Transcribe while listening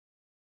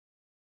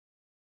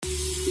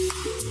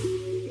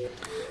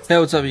Hey,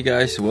 what's up you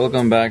guys,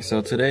 welcome back.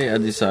 So today I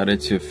decided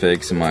to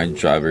fix my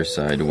driver's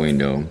side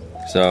window.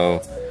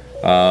 So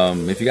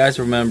if you guys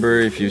remember,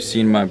 if you've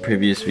seen my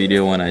previous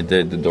video when I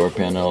did the door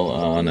panel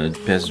on the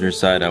passenger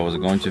side, I was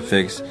going to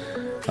fix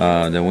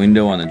the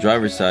window on the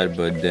driver's side,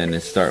 but then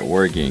it started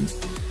working.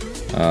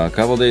 A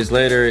couple days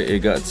later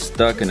it got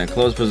stuck in a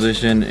closed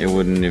position. It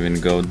wouldn't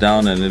even go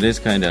down, and it is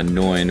kind of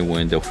annoying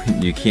when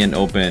you can't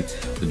open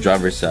the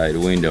driver's side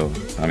window.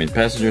 I mean,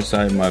 passenger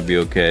side might be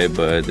okay,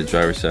 but the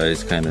driver's side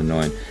is kind of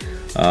annoying.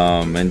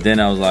 And then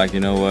I was like, you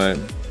know what,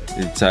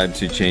 it's time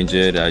to change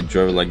it. I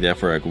drove it like that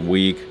for like a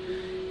week,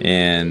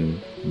 and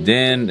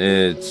then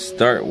it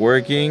started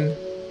working.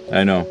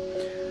 I know,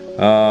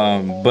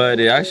 but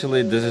it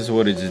actually, this is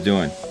what it's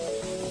doing.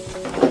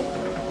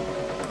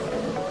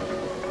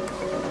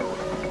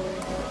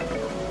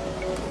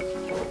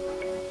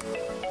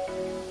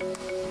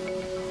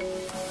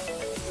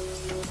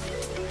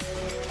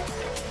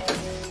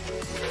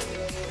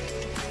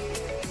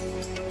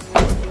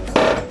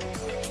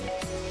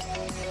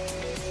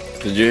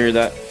 Did you hear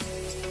that?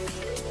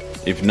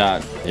 If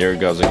not, here it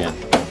goes again.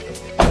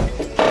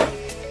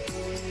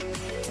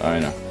 I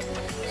know.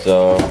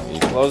 So you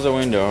close the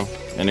window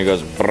and it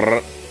goes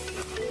brrr.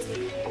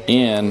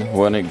 And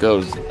when it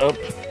goes up,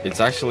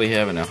 it's actually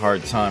having a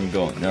hard time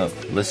going up.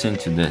 Listen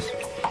to this.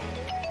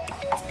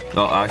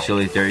 Oh,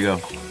 actually, there you go.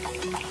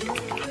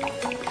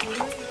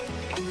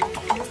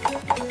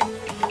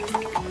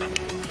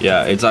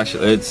 Yeah, it's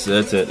actually, that's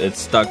it. It's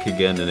stuck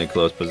again in a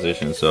closed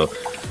position. So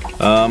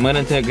I'm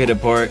gonna take it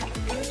apart,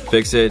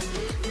 fix it,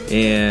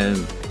 and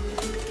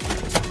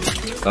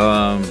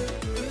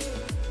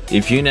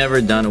if you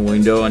never done a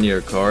window on your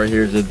car,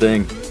 here's the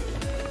thing.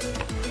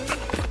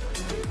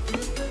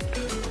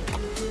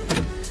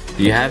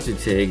 You have to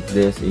take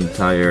this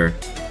entire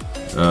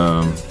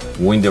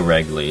window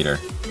regulator.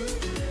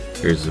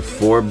 There's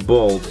 4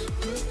 bolts,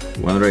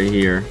 one right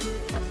here,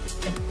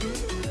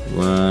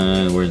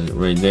 one where's it?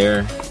 Right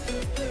there,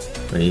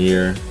 right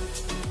here,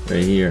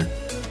 right here,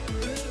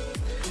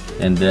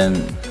 and then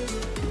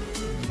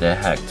the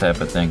hack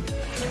type of thing.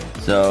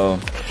 So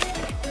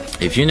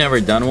if you never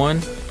done one,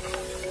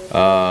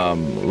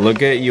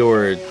 look at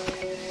your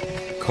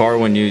car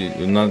when you,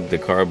 not the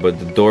car but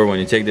the door, when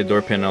you take the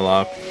door panel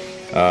off,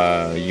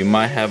 you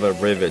might have a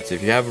rivets.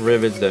 If you have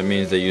rivets, that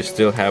means that you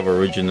still have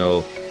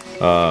original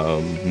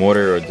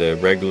motor or the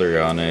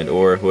regulator on it,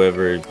 or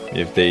whoever,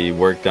 if they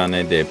worked on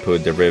it, they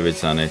put the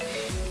rivets on it.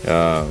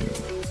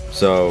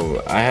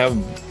 So I have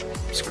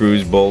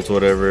screws, bolts,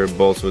 whatever,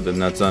 bolts with the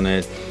nuts on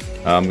it.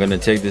 I'm gonna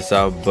take this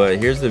out, but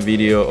here's the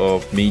video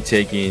of me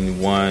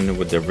taking one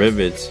with the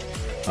rivets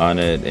on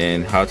it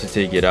and how to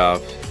take it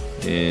off,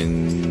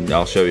 and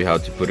I'll show you how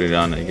to put it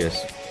on, I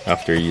guess,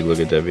 after you look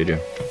at that video.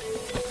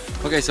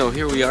 Okay, so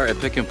here we are at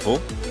Pick and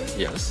Pull.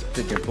 Yes,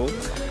 Pick and Pull.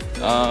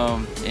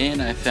 And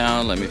I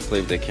found, let me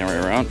flip the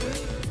camera around.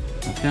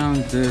 I found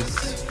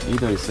this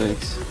e36.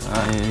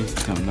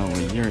 I don't know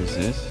what year is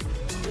this,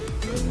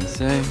 doesn't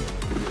say,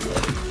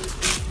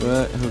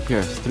 but who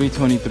cares,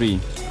 323.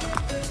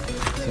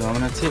 So I'm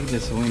gonna take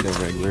this window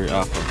regulator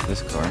off of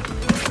this car,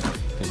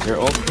 because they're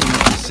all pretty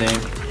much the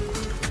same,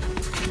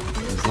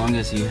 as long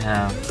as you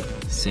have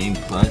the same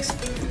plugs.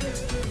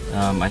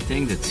 I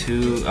think the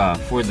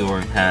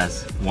 4-door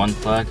has 1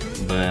 plug,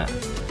 but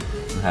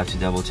you'll have to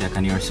double check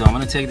on yours. So I'm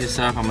gonna take this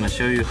off. I'm gonna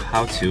show you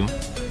how to,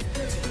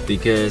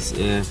 because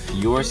if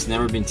yours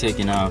never been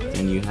taken off,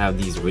 then you have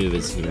these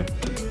rivets here,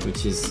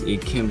 which is,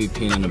 it can be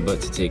pain in the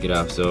butt to take it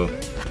off. So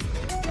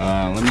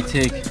let me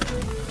take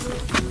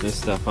this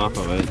stuff off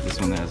of it. This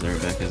one has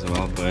airbag as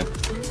well, but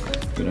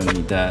we don't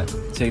need that.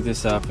 Take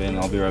this off and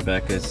I'll be right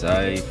back, because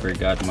I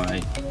forgot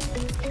my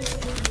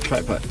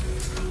tripod.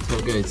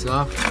 Okay, it's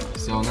off.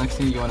 So next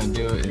thing you want to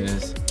do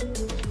is,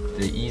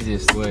 the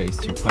easiest way is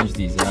to punch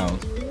these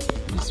out,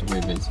 these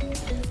rivets,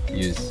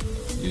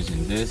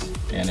 using this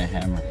and a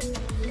hammer.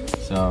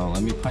 So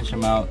let me punch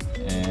them out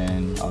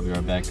and I'll be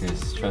right back,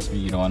 because trust me,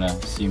 you don't want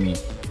to see me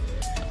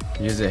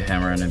use a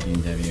hammer on a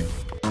BMW.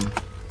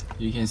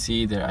 You can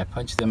see that I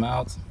punched them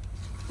out.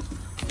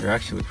 They're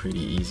actually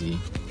pretty easy.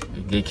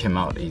 They came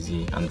out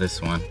easy on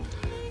this one.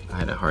 I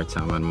had a hard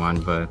time on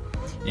one, but,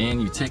 and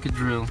you take a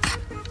drill,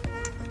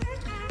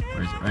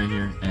 where's it, right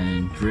here,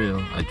 and drill.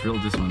 I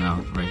drilled this one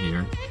out right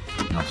here,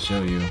 and I'll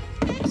show you.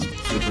 It's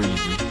super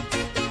easy.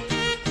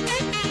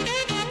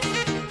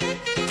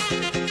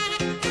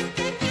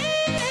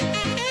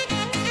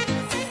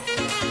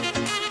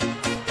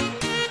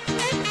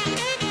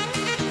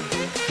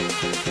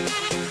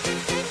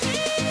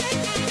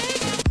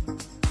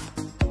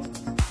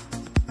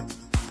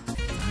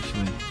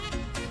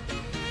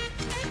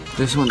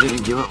 This one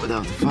didn't give up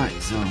without the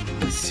fight, so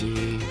let's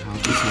see how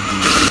this one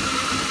goes.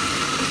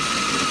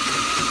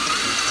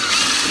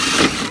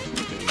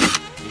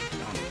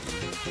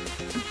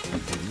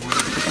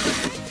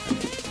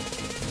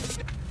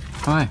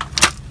 Hi.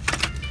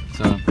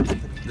 So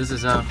this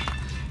is how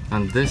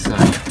on this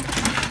side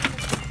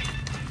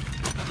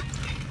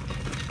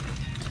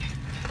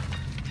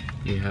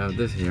you have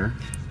this here,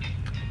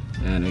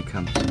 and it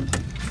comes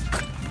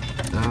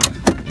out,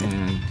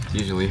 and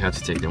Usually you have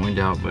to take the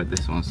window out, but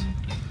this one's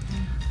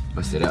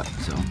busted up,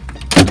 so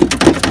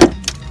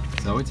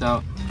it's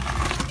out.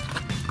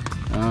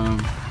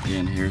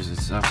 Again, here's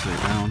it's upside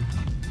down.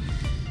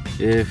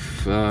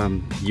 If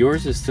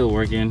yours is still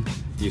working,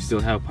 you still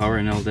have power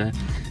and all that,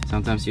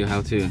 sometimes you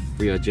have to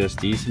readjust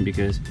these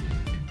because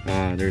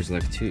there's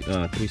like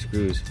three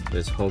screws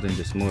that's holding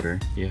this motor.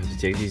 You have to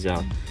take these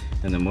out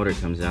and the motor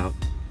comes out.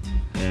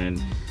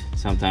 And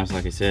sometimes,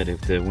 like I said,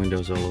 if the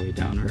window's all the way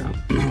down or up,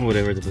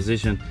 whatever the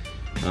position,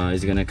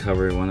 is gonna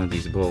cover one of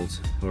these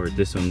bolts or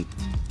this one,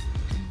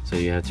 so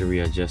you have to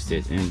readjust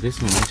it. And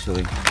this one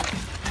actually,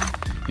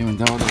 even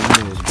though the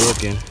window was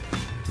broken,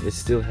 it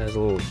still has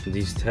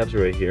these tabs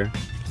right here.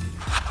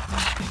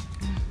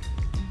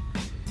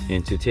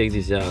 And to take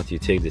these out, you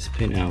take this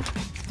pin out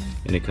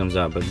and it comes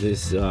out. But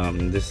this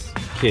in this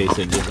case,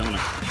 I just want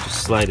to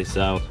just slide this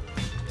out.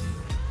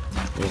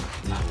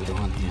 Oh, not with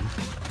one hand.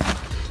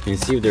 And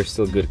see if they're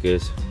still good,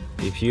 because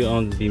if you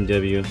own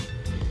BMW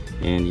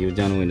and you've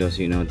done windows,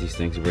 you know these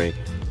things break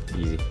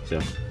easy. So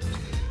I'm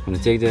gonna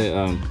take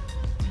the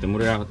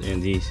motor out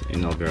and these,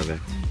 and I'll be right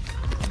back.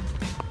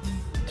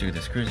 Took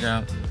the screws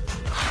out,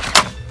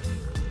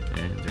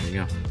 and there you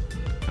go,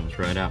 comes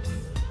right out.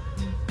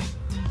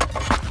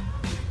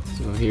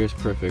 So here's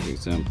perfect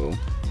example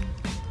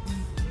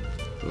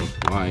of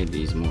why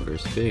these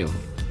motors fail.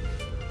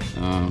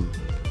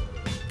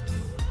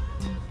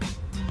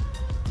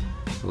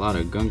 A lot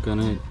of gunk on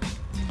it,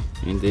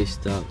 and they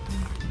stop.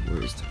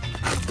 Where's the...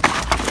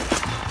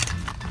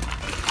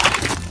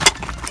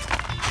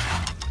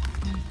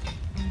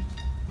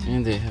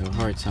 and they have a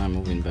hard time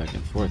moving back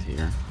and forth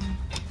here.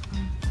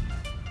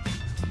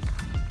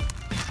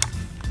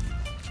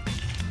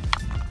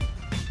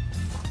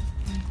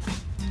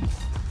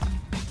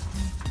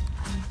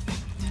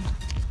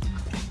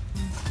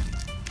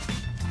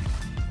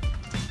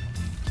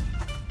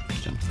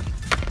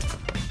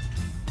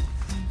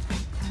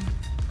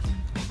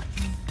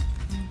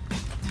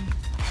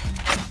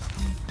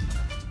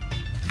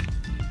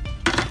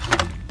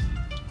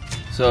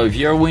 So if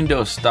your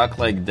window is stuck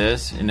like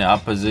this in the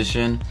up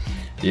position,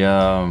 you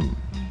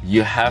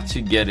have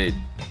to get it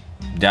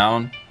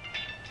down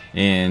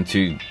and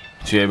to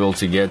be able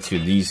to get to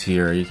these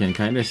here. You can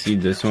kind of see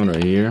this one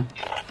right here.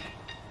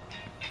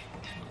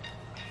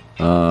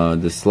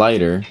 The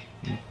slider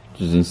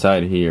is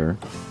inside here.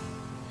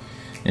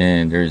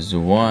 And there's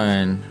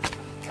one,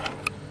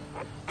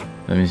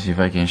 let me see if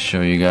I can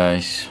show you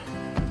guys.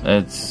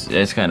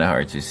 It's kind of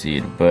hard to see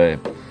it, but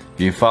if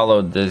you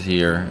follow this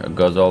here, it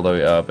goes all the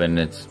way up and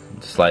it's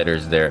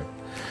sliders there.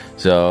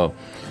 So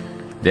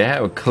they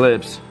have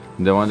clips,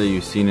 the one that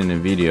you've seen in the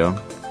video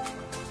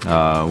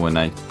when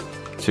I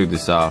took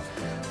this off.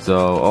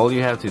 So all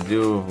you have to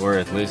do, or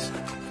at least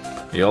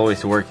it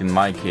always work in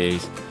my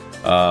case,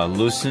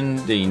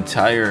 loosen the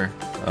entire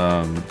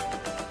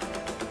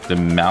the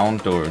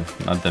mount, or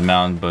not the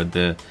mount, but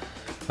the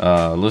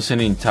loosen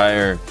the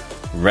entire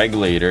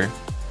regulator,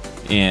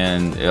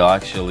 and it'll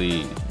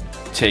actually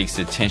takes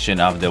the tension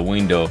off the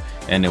window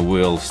and it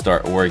will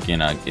start working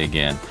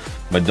again.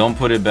 But don't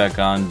put it back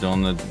on,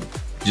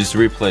 just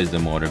replace the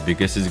motor,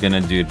 because it's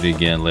gonna do it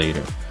again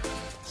later.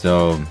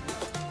 So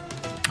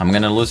I'm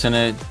gonna loosen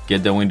it,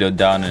 get the window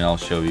down, and I'll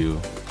show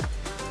you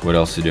what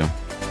else to do.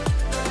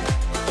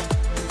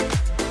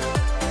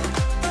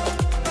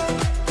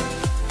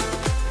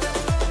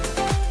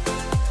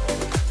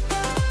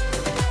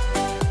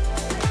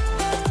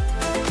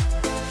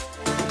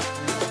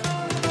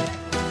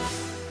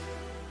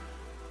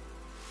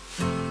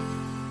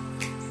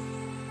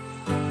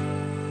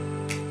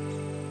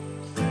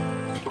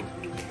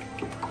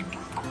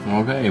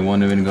 Okay, it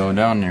won't even go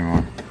down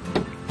anymore.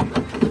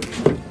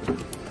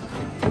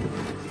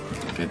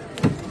 Get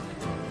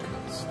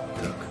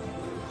stuck.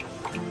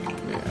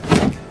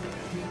 Yeah.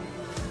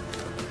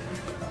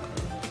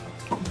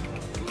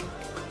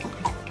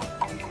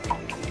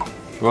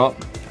 Well,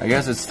 I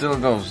guess it still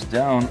goes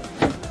down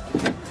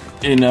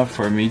enough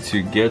for me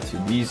to get to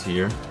these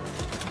here.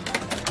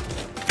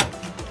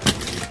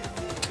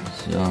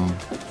 So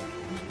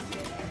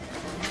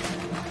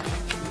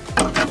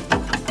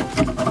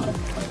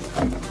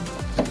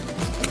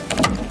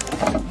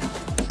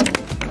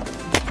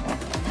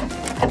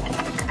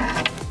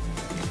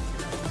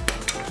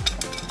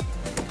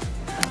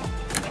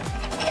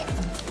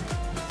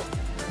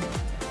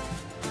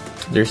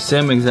there's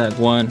same exact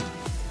one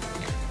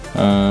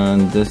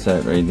on this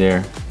side right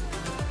there.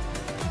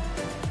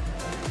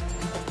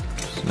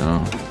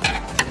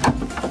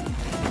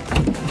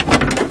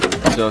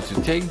 So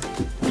to take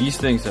these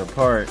things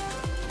apart,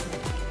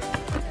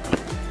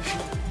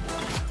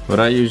 what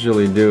I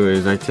usually do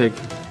is I take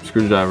a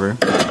screwdriver,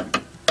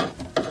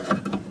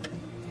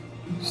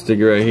 stick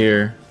it right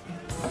here,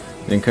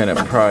 then kind of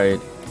pry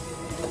it.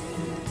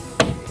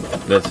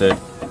 That's it,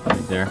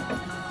 right there.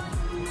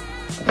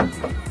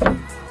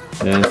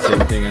 And same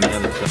thing on the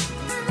other side.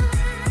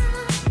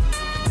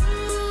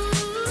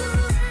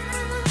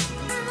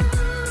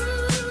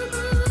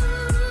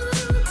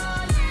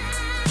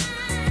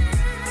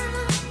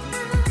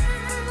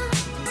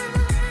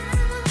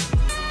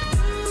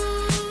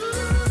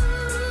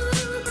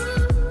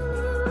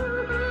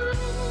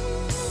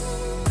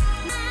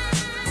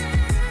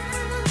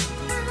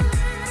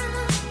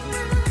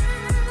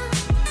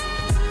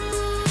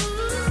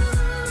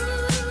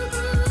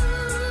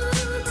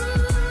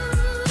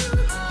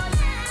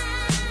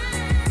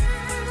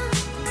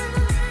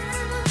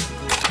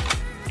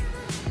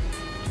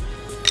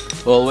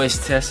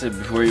 Always test it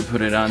before you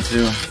put it on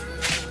too.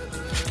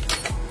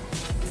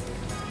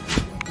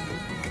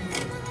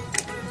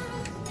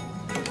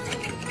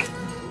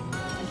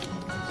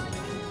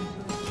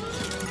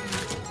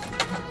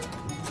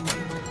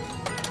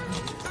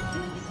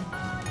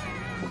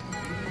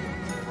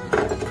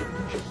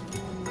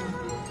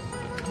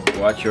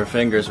 Watch your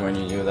fingers when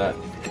you do that.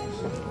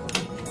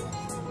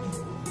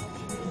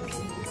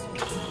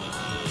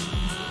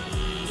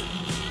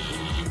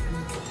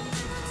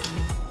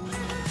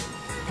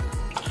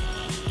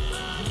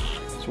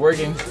 It's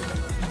working.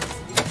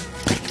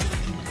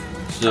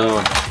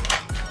 So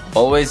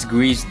always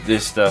grease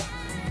this stuff.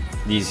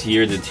 These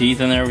here, the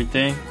teeth and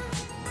everything.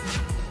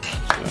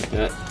 Just like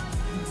that.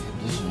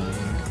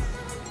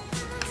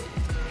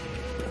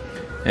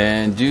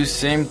 And do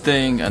same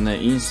thing on the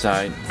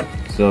inside.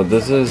 So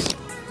this is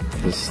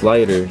the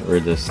slider or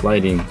the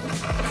sliding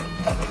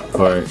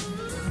part.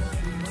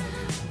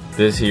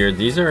 This here,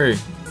 these are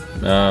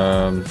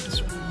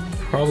it's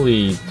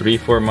probably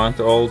 3-4 months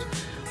old.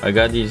 I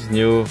got these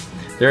new.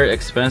 They're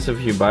expensive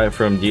if you buy it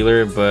from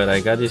dealer, but I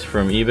got these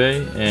from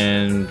eBay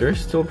and they're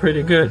still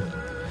pretty good.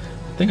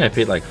 I think I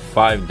paid like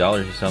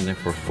 $5 or something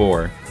for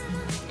 4.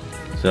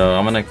 So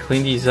I'm gonna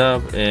clean these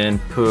up and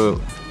put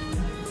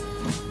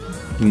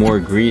more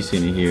grease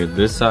in here,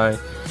 this side,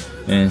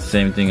 and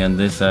same thing on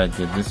this side.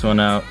 Get this one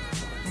out.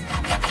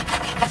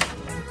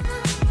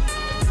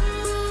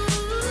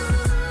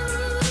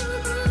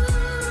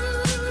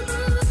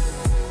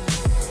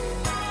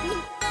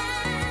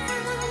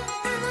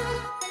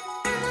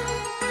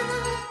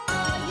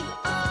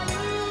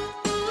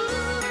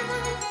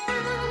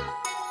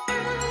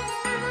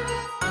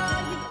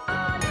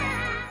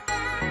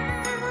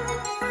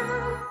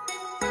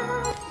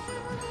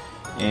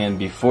 And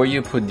before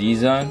you put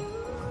these on,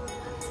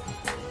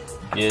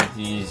 get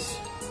these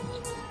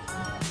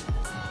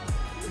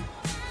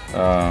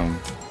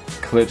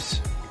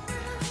clips.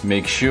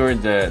 Make sure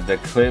that the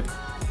clip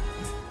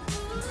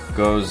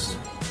goes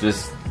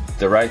this,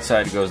 the right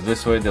side goes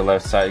this way, the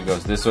left side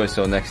goes this way,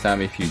 so next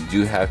time if you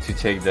do have to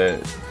take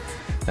the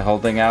whole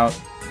thing out,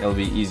 it'll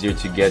be easier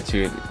to get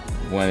to it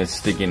when it's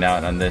sticking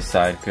out on this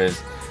side,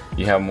 because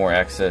you have more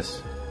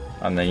access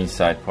on the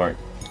inside part.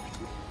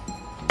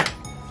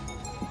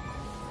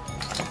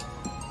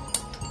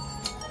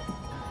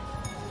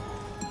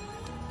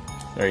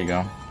 There you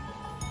go.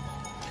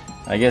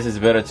 I guess it's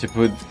better to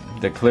put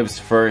the clips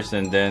first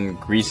and then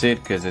grease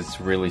it because it's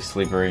really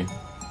slippery.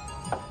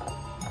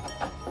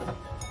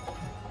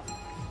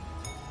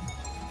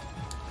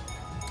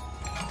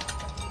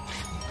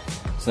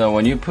 So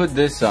when you put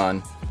this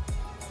on,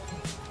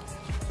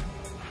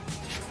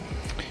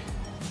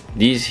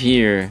 these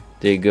here,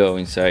 they go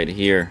inside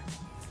here.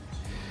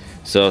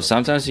 So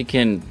sometimes you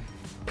can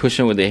push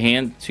them with the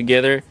hand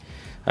together.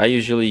 I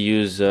usually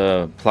use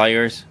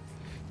pliers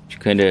to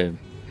kind of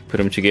put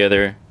them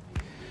together.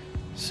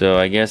 So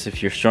I guess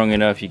if you're strong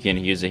enough you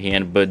can use a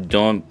hand, but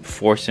don't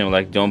force them,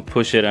 like don't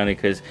push it on it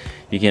because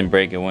you can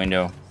break a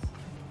window.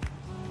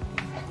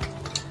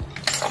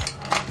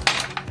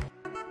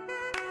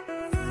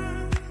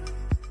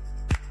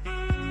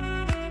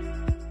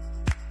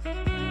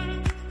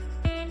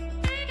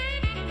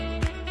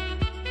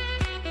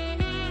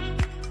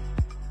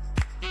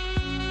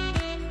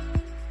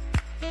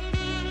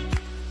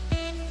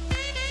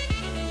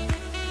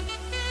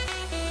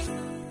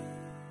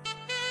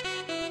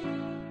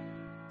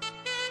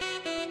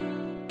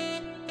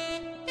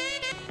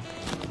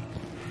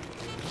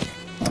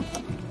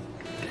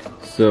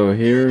 So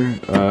here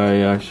I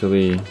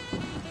actually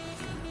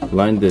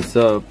lined this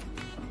up,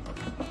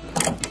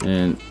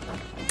 and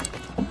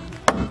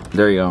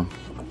there you go.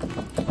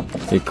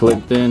 It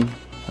clicked in.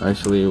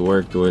 Actually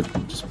worked with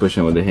just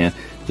pushing with the hand.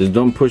 Just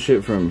don't push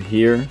it from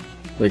here,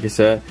 like I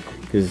said,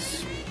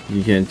 because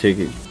you can take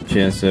a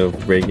chance of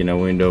breaking a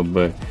window,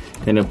 but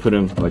kind of put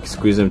them, like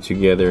squeeze them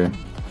together.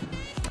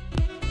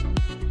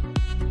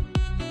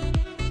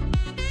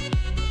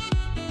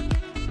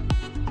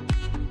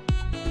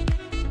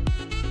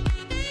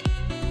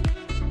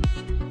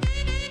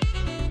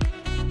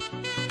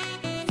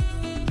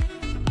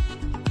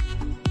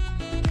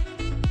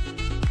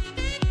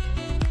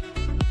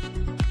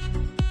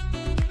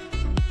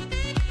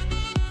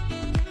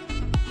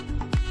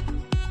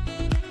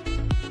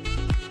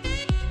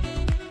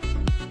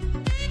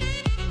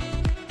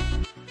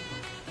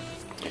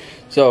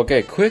 So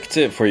okay, quick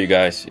tip for you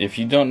guys. If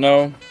you don't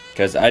know,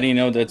 because I didn't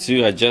know that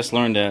too, I just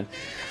learned that.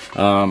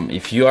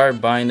 If you are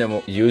buying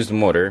a used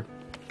motor,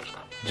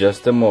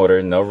 just the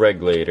motor, no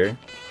regulator.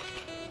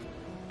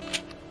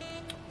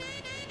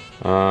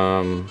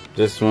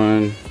 This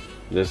one.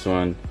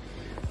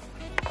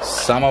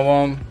 Some of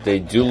them, they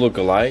do look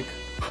alike.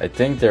 I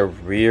think they're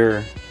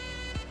rear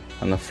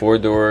on the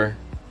 4-door.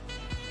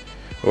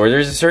 Or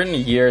there's a certain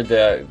year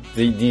that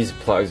these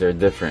plugs are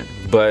different.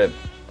 But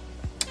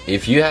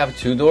if you have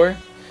 2-door,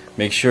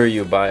 make sure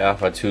you buy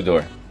off a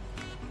 2-door.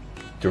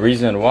 The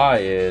reason why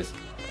is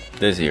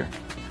this here.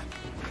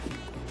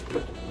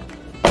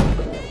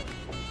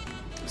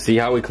 See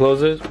how we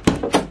close it?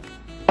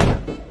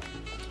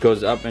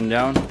 Goes up and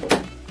down.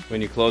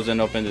 when you close and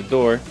open the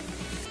door.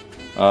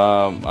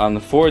 On the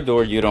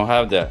 4-door you don't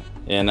have that,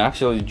 and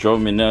actually it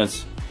drove me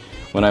nuts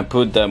when I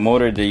put that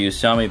motor that you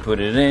saw me put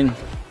it in.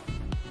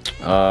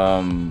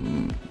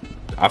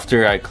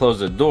 After I closed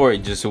the door,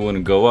 it just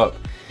wouldn't go up.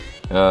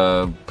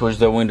 Push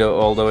the window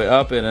all the way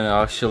up, and it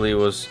actually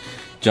was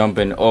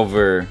jumping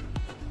over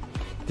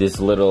this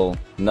little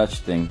notch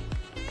thing.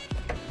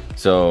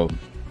 So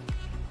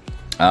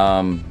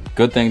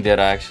good thing that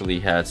I actually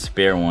had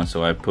spare one,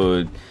 so I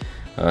put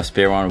a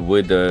spare one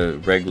with the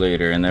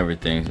regulator and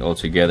everything all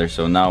together.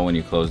 So now when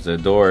you close the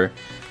door,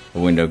 the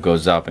window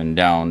goes up and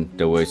down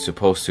the way it's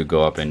supposed to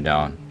go up and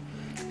down.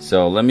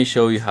 So let me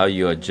show you how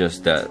you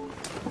adjust that.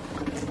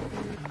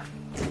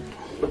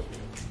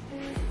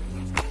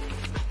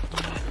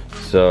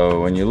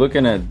 So when you're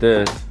looking at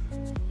this,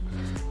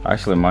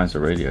 actually mine's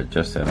already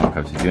adjusted, I don't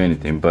have to do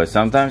anything, but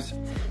sometimes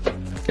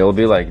it'll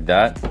be like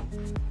that,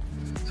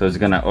 so it's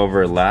gonna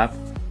overlap.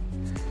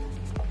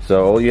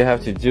 So all you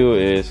have to do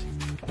is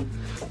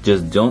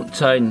just don't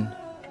tighten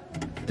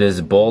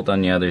this bolt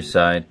on the other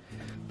side,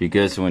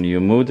 because when you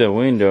move the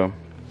window,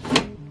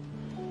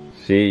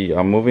 see,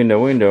 I'm moving the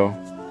window,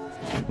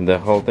 the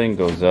whole thing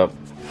goes up.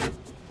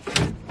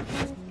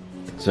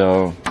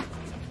 So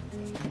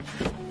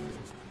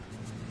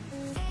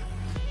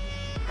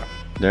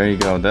there you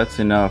go, that's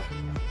enough.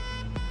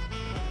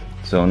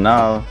 So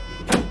now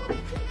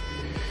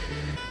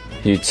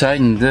you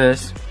tighten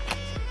this.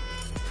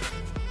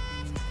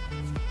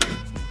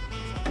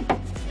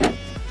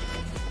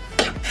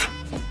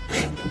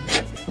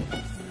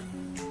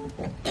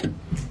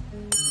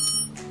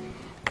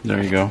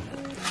 There you go.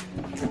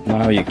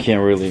 Now you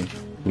can't really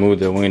move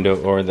the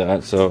window or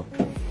that, so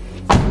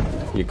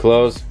you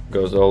close,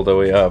 goes all the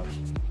way up,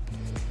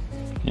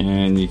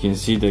 and you can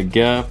see the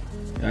gap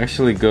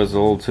actually goes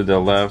all to the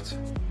left.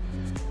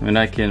 I mean,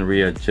 I can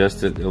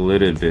readjust it a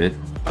little bit,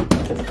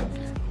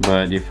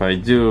 but if I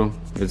do,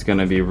 it's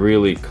gonna be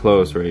really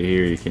close right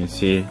here. You can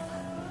see.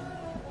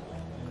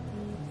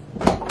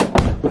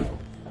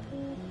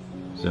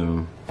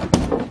 So,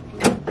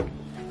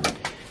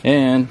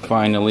 and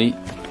finally,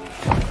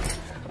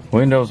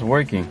 Windows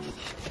working.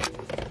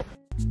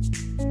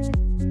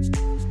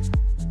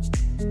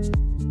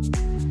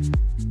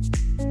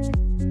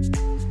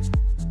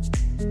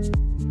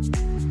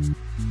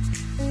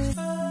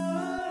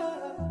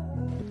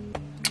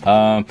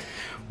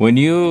 When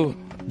you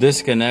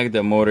disconnect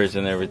the motors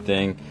and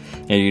everything,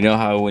 and you know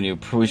how when you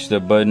push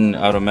the button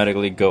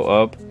automatically go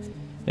up,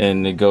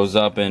 and it goes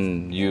up,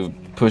 and you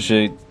push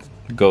it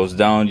goes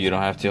down, you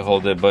don't have to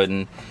hold the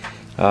button.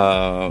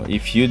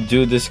 If you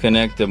do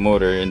disconnect the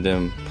motor and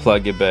then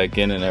plug it back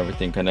in and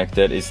everything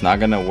connected, it's not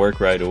gonna work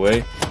right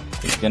away.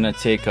 It's gonna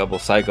take a couple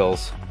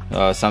cycles.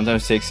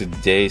 Sometimes takes a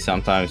day,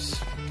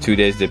 sometimes 2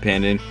 days,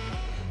 depending.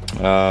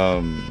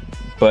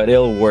 But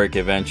it'll work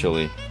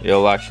eventually.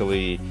 It'll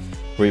actually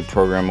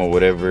reprogram or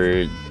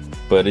whatever,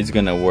 but it's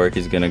gonna work.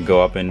 It's gonna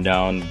go up and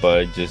down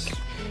by just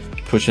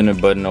pushing the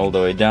button all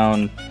the way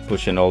down,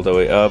 pushing all the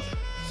way up,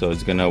 so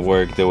it's gonna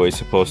work the way it's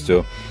supposed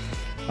to.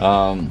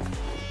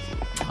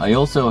 I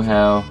also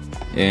have,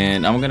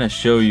 and I'm gonna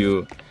show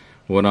you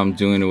what I'm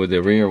doing with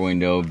the rear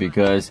window,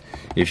 because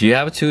if you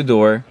have a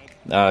 2-door,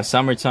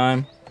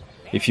 summertime,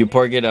 if you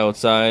park it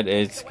outside,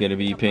 it's gonna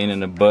be a pain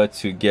in the butt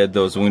to get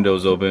those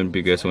windows open,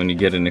 because when you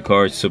get in the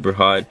car, it's super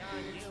hot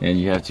and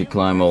you have to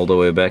climb all the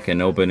way back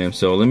and open them.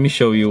 So let me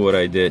show you what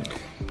I did.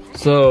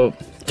 So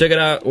check it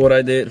out what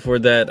I did for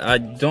that. I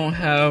don't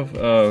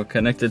have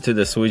connected to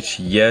the switch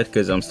yet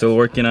because I'm still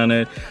working on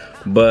it,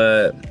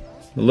 but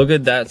look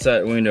at that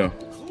side window.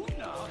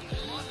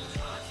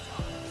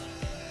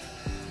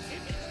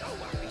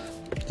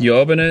 You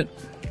open it,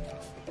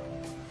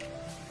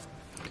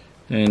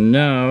 and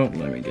now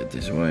let me get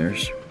these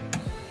wires,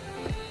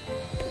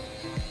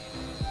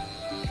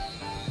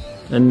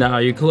 and now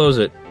you close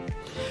it.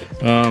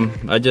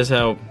 I just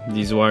have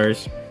these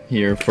wires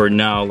here for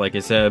now, like I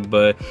said,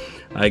 but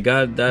I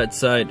got that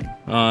side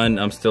on.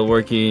 I'm still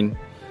working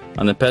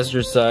on the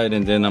passenger side,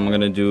 and then I'm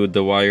gonna do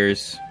the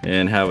wires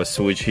and have a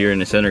switch here in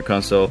the center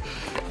console.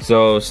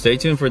 So stay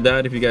tuned for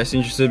that if you guys are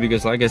interested,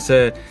 because like I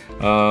said,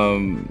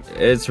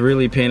 it's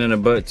really pain in the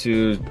butt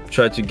to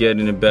try to get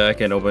in the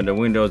back and open the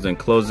windows and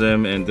close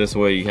them, and this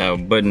way you have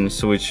a button,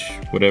 switch,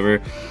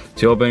 whatever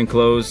to open and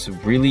close.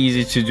 Really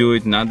easy to do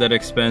it, not that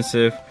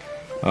expensive.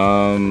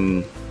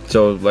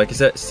 So like I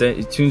said,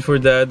 stay tuned for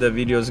that. The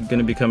video is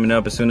gonna be coming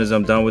up as soon as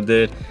I'm done with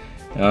it.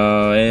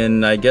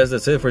 And I guess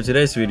that's it for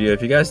today's video.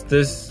 If you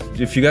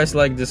guys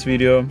like this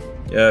video,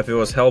 if it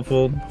was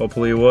helpful,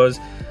 hopefully it was,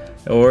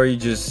 or you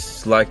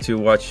just like to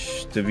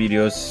watch the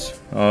videos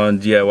on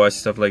DIY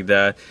stuff like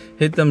that,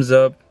 hit thumbs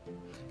up,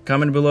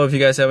 comment below if you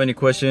guys have any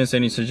questions,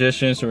 any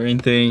suggestions or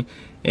anything,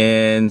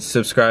 and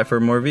subscribe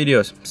for more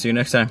videos. See you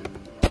next time.